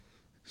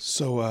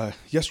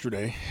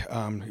Yesterday,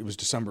 it was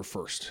December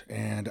 1st,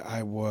 and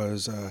I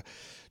was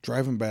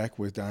driving back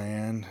with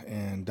Diane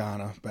and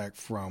Donna back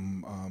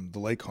from the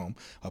lake home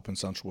up in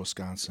central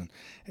Wisconsin.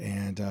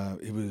 And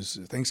it was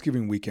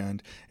Thanksgiving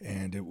weekend,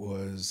 and it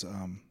was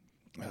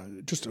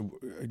just a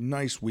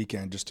nice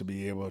weekend just to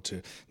be able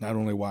to not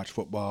only watch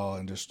football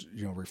and just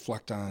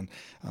reflect on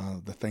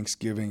the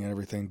Thanksgiving and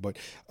everything, but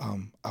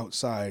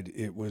outside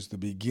it was the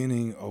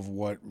beginning of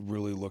what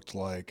really looked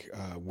like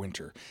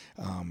winter.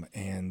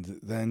 And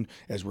then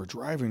as we're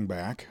driving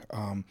back,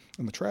 and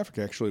the traffic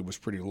actually was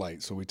pretty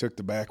light, so we took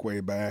the back way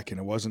back, and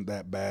it wasn't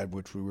that bad,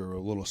 which we were a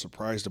little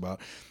surprised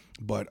about.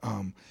 But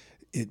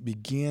it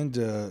began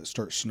to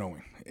start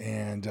snowing,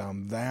 and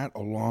that,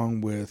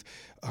 along with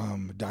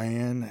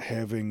Diane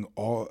having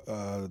all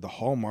the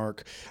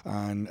Hallmark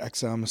on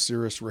XM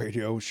Sirius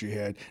radio, she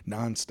had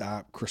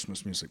nonstop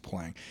Christmas music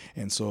playing,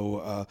 and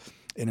so.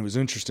 And it was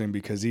interesting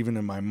because even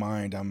in my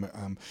mind,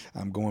 I'm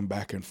going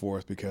back and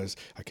forth because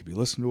I could be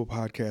listening to a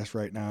podcast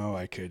right now,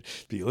 I could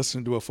be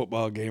listening to a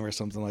football game or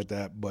something like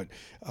that. But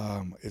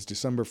it's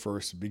December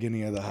 1st,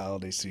 beginning of the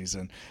holiday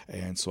season,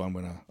 and so I'm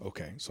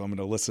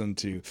gonna listen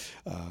to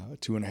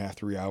 2.5,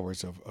 3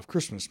 hours of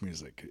Christmas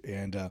music,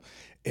 and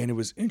it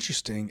was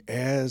interesting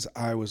as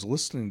I was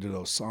listening to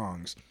those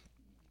songs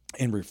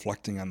and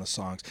reflecting on the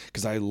songs,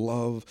 because I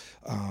love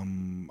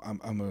I'm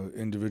an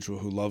individual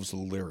who loves the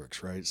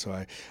lyrics, right? So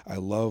I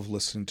love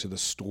listening to the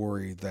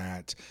story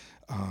that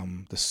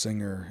the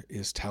singer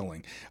is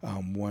telling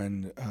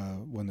when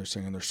they're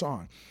singing their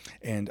song.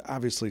 And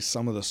obviously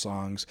some of the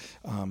songs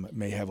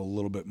may have a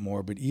little bit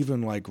more, but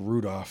even like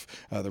Rudolph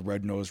the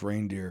Red-Nosed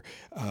Reindeer,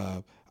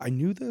 I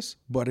knew this,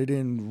 but I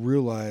didn't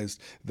realize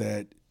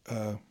that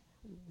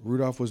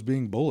Rudolph was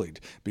being bullied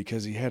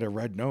because he had a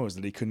red nose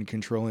that he couldn't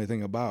control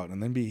anything about.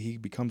 And then he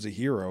becomes a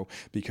hero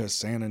because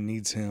Santa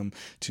needs him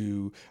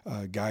to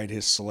guide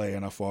his sleigh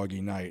on a foggy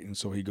night. And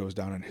so he goes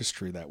down in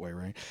history that way,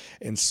 right?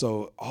 And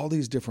so all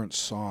these different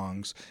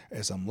songs,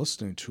 as I'm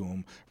listening to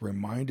them,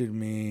 reminded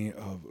me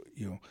of,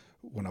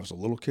 when I was a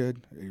little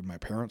kid in my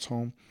parents'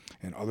 home,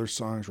 and other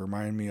songs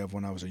remind me of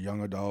when I was a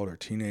young adult or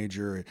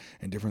teenager,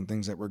 and different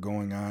things that were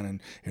going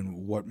on,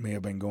 and what may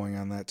have been going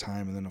on that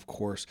time. And then, of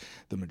course,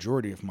 the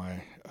majority of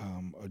my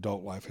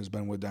adult life has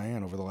been with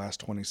Diane over the last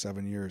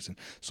 27 years. And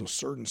so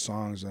certain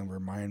songs then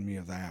remind me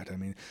of that. I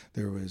mean,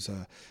 there was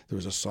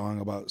a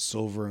song about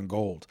silver and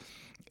gold,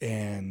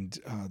 and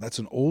that's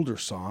an older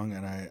song,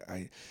 and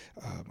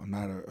I'm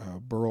not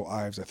Burl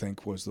Ives, I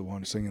think, was the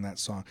one singing that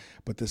song.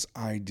 But this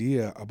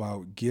idea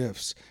about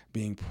gifts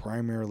being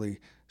primarily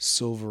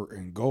silver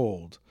and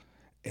gold,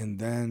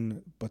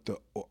 but the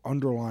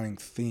underlying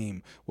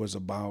theme was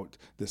about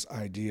this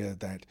idea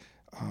that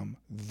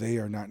they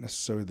are not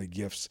necessarily the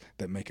gifts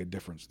that make a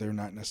difference. They're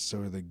not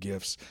necessarily the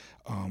gifts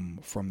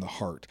from the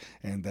heart,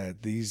 and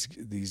that these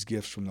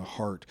gifts from the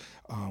heart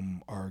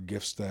are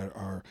gifts that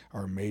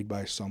are made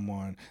by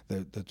someone,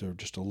 that they're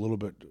just a little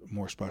bit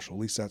more special. At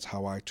least that's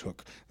how I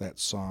took that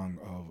song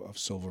of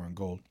Silver and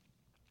Gold.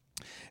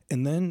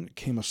 And then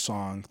came a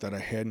song that I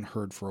hadn't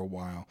heard for a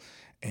while,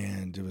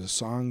 and it was a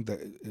song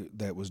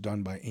that was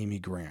done by Amy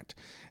Grant,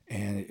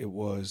 and it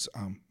was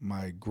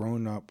my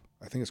grown up.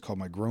 I think it's called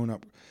My Grown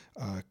Up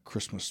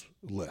Christmas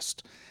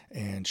List,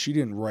 and she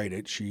didn't write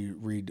it. She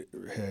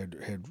had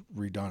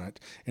redone it,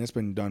 and it's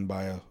been done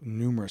by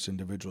numerous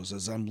individuals.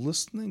 As I'm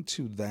listening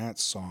to that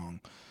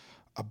song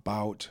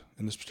about,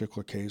 in this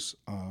particular case,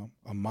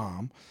 a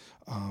mom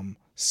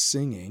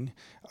singing,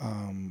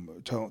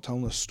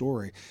 telling a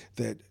story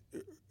that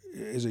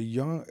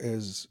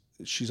as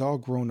she's all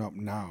grown up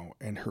now,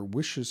 and her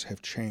wishes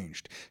have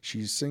changed.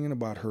 She's singing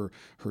about her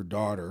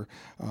daughter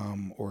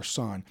or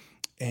son,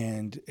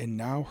 and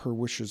now her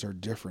wishes are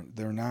different.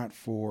 They're not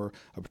for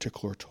a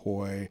particular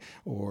toy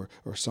or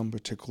some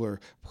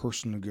particular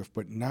personal gift,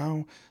 but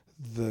now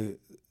the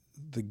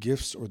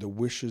gifts or the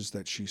wishes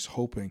that she's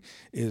hoping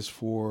is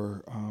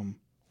for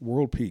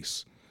world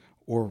peace,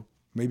 or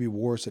maybe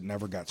wars that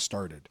never got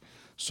started.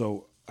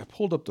 So I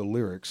pulled up the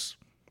lyrics,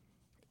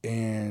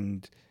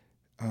 and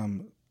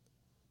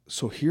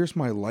so here's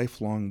my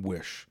lifelong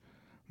wish,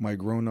 my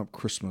grown-up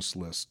Christmas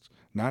list,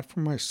 not for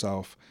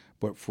myself,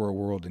 but for a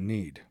world in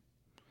need.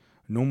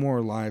 No more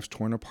lives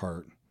torn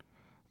apart,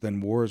 then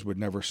wars would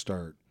never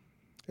start.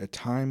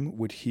 Time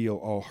would heal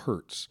all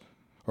hearts,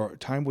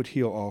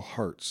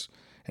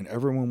 and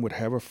everyone would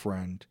have a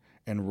friend,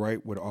 and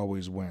right would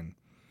always win,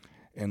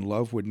 and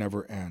love would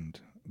never end.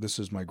 This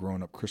is my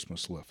grown-up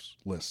Christmas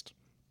list.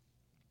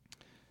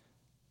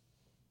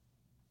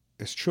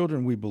 As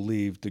children, we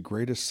believed the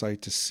greatest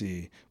sight to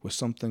see was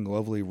something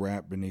lovely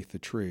wrapped beneath the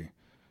tree.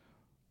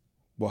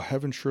 While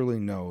heaven surely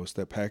knows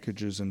that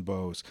packages and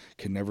bows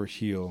can never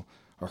heal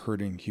a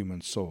hurting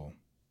human soul.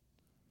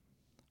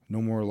 No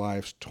more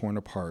lives torn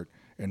apart,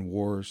 and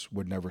wars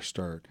would never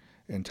start,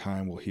 and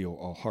time will heal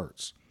all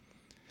hearts.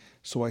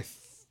 So I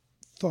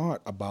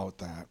thought about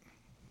that,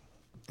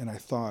 and I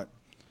thought,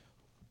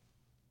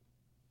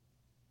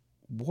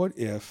 what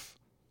if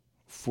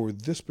for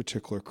this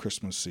particular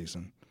Christmas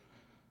season,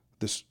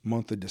 this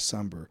month of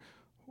December,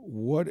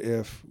 what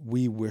if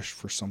we wished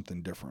for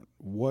something different?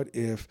 What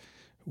if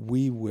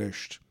we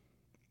wished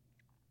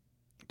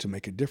to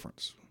make a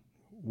difference?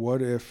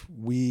 What if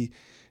we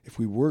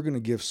were going to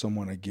give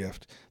someone a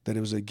gift, that it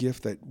was a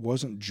gift that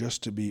wasn't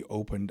just to be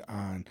opened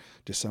on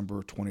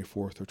December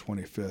 24th or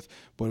 25th,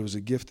 but it was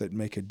a gift that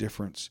make a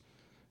difference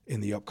in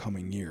the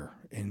upcoming year,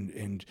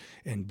 and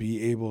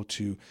be able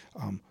to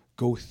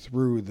go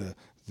through the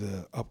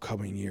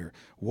upcoming year?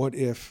 What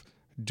if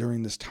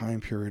during this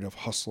time period of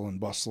hustle and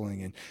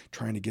bustling and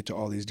trying to get to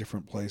all these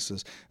different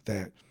places,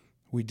 that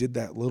we did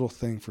that little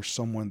thing for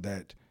someone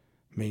that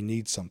may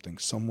need something,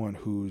 someone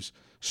who's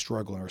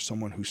struggling, or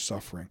someone who's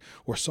suffering,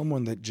 or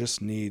someone that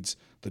just needs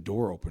the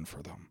door open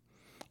for them?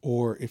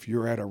 Or if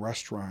you're at a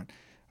restaurant,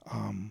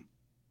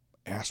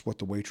 ask what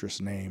the waitress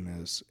name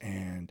is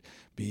and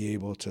be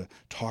able to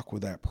talk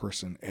with that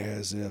person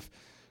as if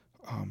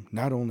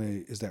not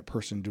only is that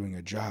person doing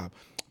a job,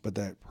 but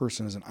that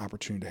person is an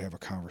opportunity to have a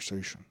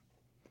conversation.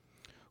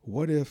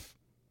 What if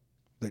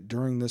that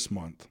during this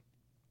month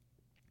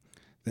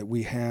that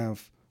we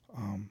have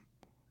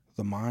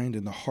the mind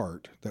and the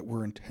heart, that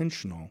we're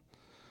intentional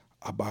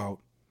about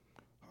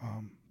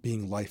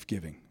being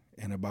life-giving,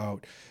 and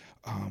about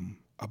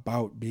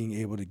being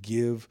able to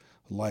give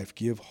life,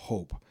 give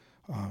hope,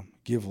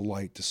 give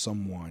light to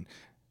someone,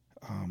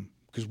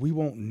 because we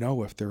won't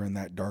know if they're in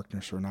that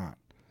darkness or not.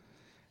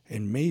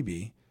 And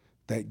maybe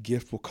that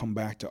gift will come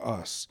back to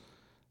us.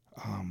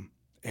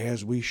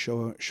 As we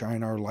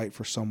shine our light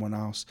for someone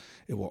else,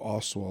 it will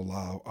also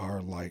allow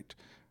our light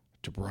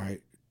to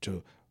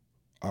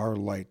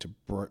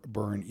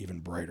burn even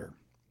brighter.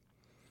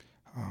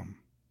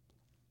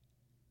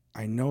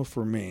 I know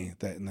for me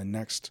that in the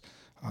next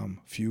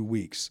few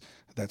weeks,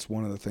 that's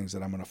one of the things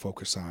that I'm going to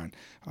focus on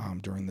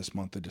during this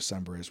month of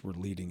December, as we're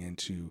leading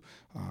into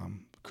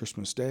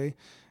Christmas Day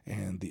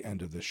and the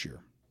end of this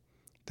year.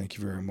 Thank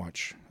you very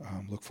much.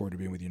 Look forward to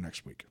being with you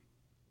next week.